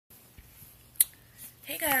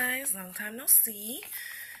Hey guys, long time no see.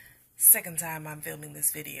 Second time I'm filming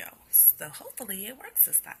this video, so hopefully it works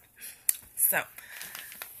this time. So,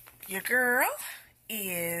 your girl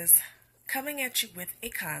is coming at you with a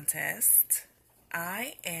contest.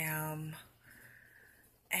 I am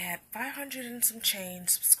at 500 and some change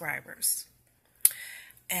subscribers,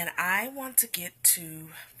 and I want to get to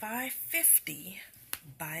 550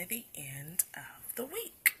 by the end of the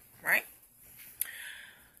week, right?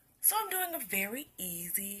 So I'm doing a very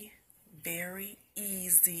easy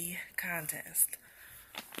contest.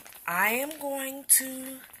 I am going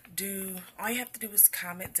to do, all you have to do is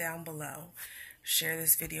comment down below, share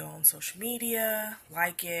this video on social media,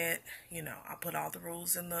 like it, I'll put all the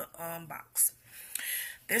rules in the box.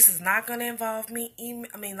 This is not going to involve me,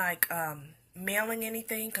 mailing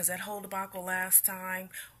anything, because that whole debacle last time,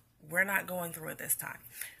 we're not going through it this time.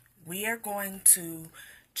 We are going to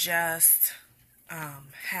just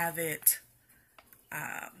have it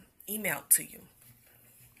emailed to you.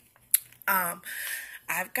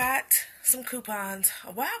 I've got some coupons.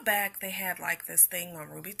 A while back, they had like this thing on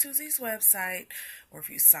Ruby Tuesday's website where if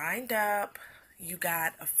you signed up, you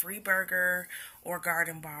got a free burger or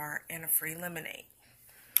garden bar and a free lemonade.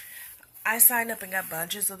 I signed up and got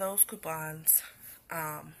bunches of those coupons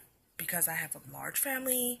because I have a large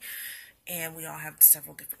family and we all have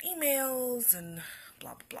several different emails and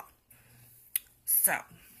blah, blah, blah. So,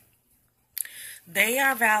 they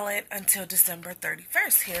are valid until December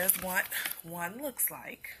 31st. Here's what one looks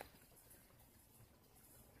like.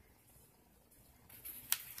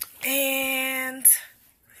 And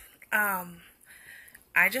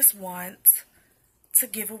I just want to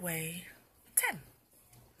give away 10.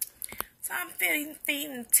 So I'm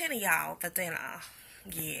feeding 10 of y'all for dinner.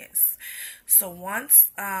 Yes. So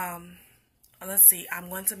once, let's see, I'm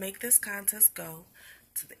going to make this contest go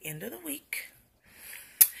to the end of the week.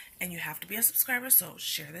 And you have to be a subscriber, so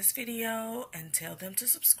share this video and tell them to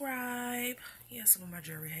subscribe. Yeah, some of my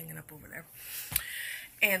jewelry hanging up over there.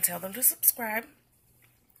 And tell them to subscribe.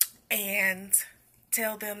 And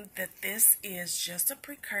tell them that this is just a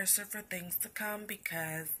precursor for things to come,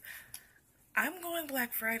 because I'm going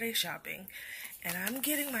Black Friday shopping. And I'm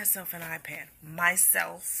getting myself an iPad.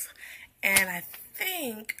 And I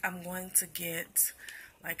think I'm going to get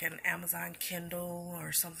like an Amazon Kindle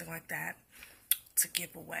or something like that to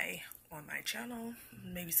give away on my channel.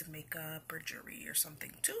 Maybe some makeup or jewelry or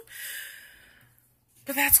something too.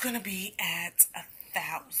 But that's gonna be at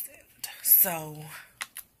 1,000. So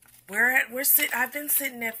I've been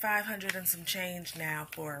sitting at 500 and some change now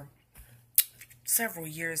for several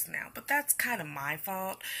years now, but that's kind of my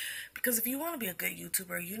fault, because if you want to be a good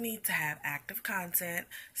YouTuber, you need to have active content,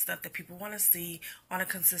 stuff that people want to see on a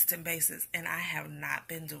consistent basis, and I have not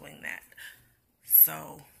been doing that.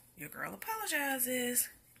 So your girl apologizes,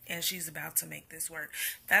 and she's about to make this work.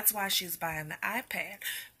 That's why she's buying the iPad,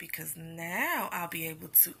 because now I'll be able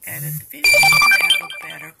to edit the video and have a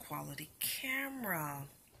better quality camera.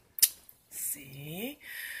 See?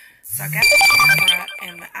 So I got the camera,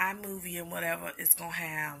 and the iMovie and whatever is going to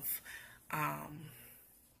have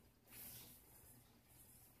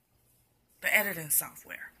the editing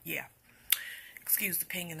software. Yeah. Excuse the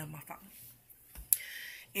pinging of my phone.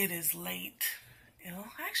 It is late.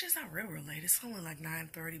 Actually, it's not real late. It's only like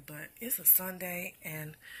 9:30, but it's a Sunday,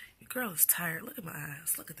 and your girl is tired. Look at my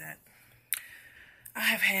eyes. Look at that. I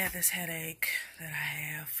have had this headache that I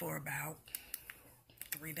have for about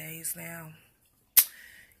 3 days now.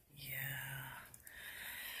 Yeah.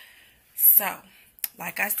 So,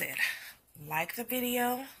 like I said, like the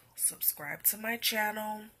video, subscribe to my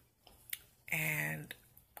channel, and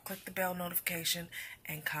click the bell notification,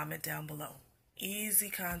 and comment down below. Easy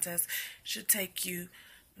contest. Should take you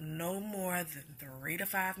no more than 3 to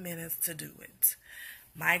 5 minutes to do it.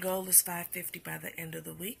 My goal is 550 by the end of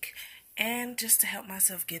the week, and just to help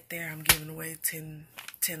myself get there, I'm giving away 10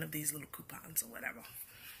 of these little coupons or whatever.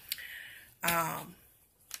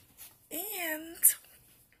 And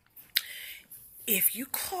if you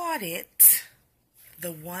caught it,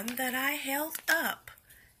 the one that I held up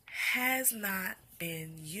has not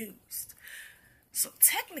been used. So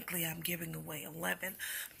technically I'm giving away 11.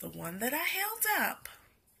 The one that I held up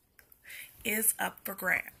is up for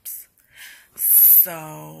grabs.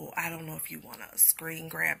 So I don't know if you want to screen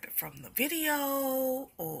grab it from the video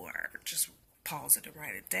or just pause it and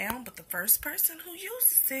write it down. But the first person who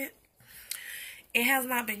uses it, it has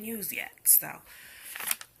not been used yet. So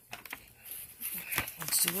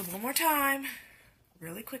let's do it one more time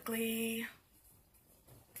really quickly.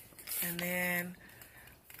 And then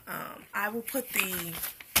I will put the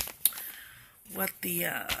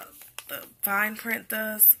the fine print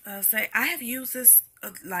does say. I have used this,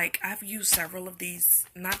 I've used several of these,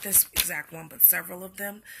 not this exact one, but several of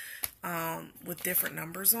them with different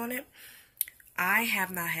numbers on it. I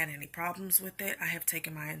have not had any problems with it. I have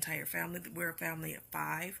taken my entire family. We're a family of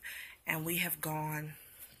 5, and we have gone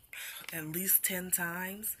at least 10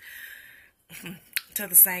 times to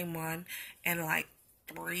the same one, and like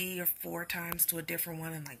 3 or 4 times to a different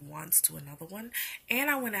one, and like once to another one. And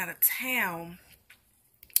I went out of town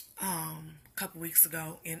a couple weeks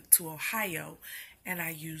ago into Ohio, and I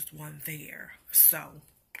used one there. So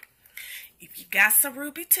if you got some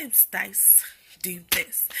Ruby Tuesdays, do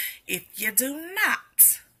this. If you do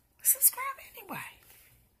not, subscribe anyway,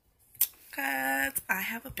 because I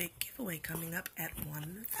have a big giveaway coming up at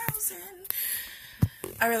 1,000.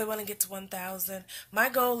 I really want to get to 1,000. My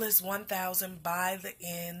goal is 1,000 by the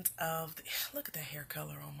end of the... Look at that hair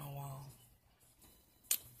color on my wall.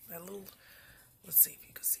 That little... Let's see if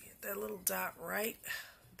you can see it. That little dot right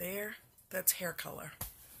there, that's hair color.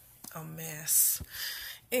 A mess.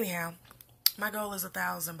 Anyhow, my goal is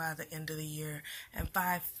 1,000 by the end of the year, and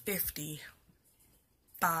 550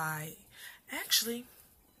 by... Actually,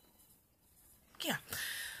 yeah.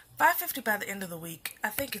 550 by the end of the week. I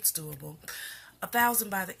think it's doable. 1,000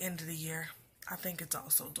 by the end of the year. I think it's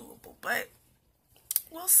also doable, but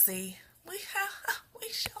we'll see. We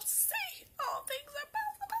shall see. All things are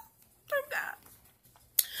possible through God.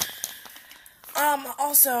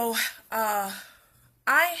 Also,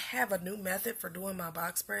 I have a new method for doing my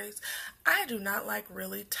box braids. I do not like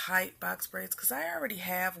really tight box braids because I already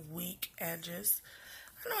have weak edges.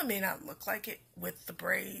 I know it may not look like it with the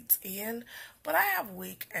braids in, but I have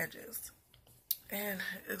weak edges. And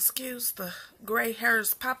excuse the gray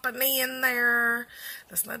hairs popping in there.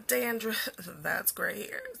 That's not dandruff. That's gray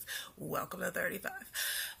hairs. Welcome to 35.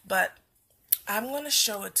 But I'm going to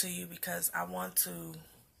show it to you because I want to,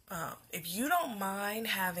 if you don't mind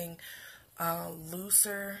having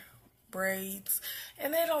looser braids,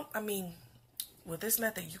 and they don't, I mean, with this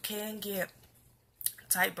method, you can get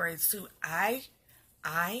tight braids too. I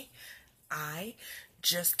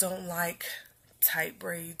just don't like tight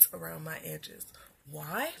braids around my edges.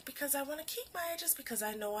 Why? Because I want to keep my edges, because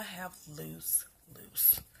I know I have loose,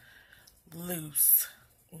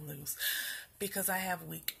 because I have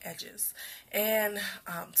weak edges. And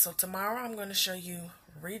so tomorrow I'm going to show you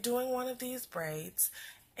redoing one of these braids,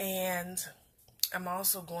 and I'm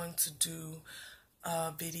also going to do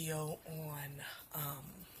a video on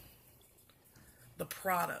the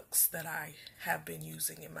products that I have been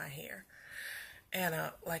using in my hair. And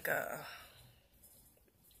I'm like a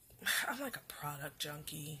product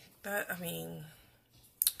junkie. I mean,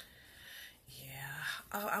 yeah.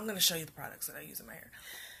 I'm going to show you the products that I use in my hair.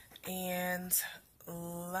 And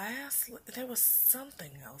lastly, there was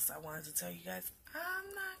something else I wanted to tell you guys.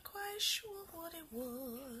 I'm not quite sure what it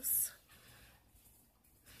was.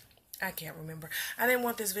 I can't remember. I didn't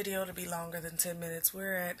want this video to be longer than 10 minutes.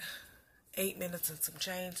 We're at 8 minutes and some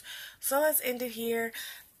change. So let's end it here.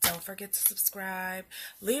 Don't forget to subscribe.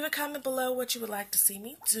 Leave a comment below what you would like to see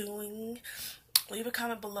me doing. Leave a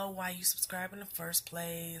comment below why you subscribe in the first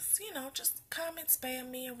place. You know, just comment, spam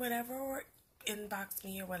me or whatever, or inbox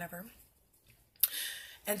me or whatever.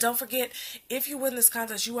 And don't forget, if you win this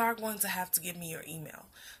contest, you are going to have to give me your email.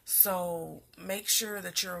 So make sure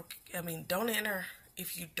that don't enter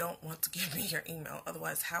if you don't want to give me your email.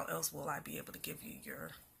 Otherwise, how else will I be able to give you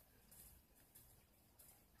your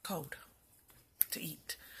code to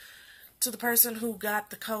eat? To the person who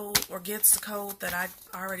got the code or gets the code that I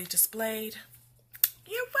already displayed,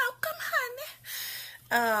 you're welcome,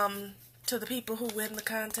 honey. To the people who win the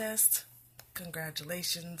contest,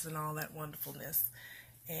 congratulations and all that wonderfulness.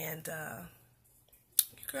 And your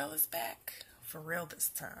girl is back for real this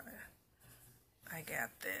time. I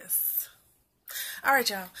got this. All right,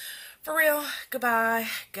 y'all. For real, goodbye.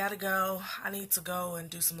 Gotta go. I need to go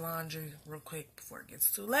and do some laundry real quick before it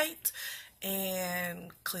gets too late.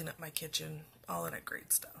 And clean up my kitchen, all of that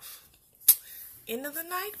great stuff. End of the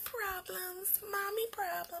night problems, mommy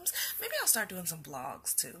problems. Maybe I'll start doing some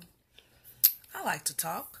vlogs too. I like to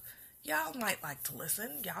talk. Y'all might like to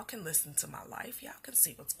listen. Y'all can listen to my life. Y'all can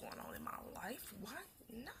see what's going on in my life. Why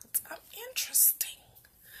not? I'm interesting.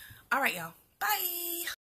 All right, y'all. Bye.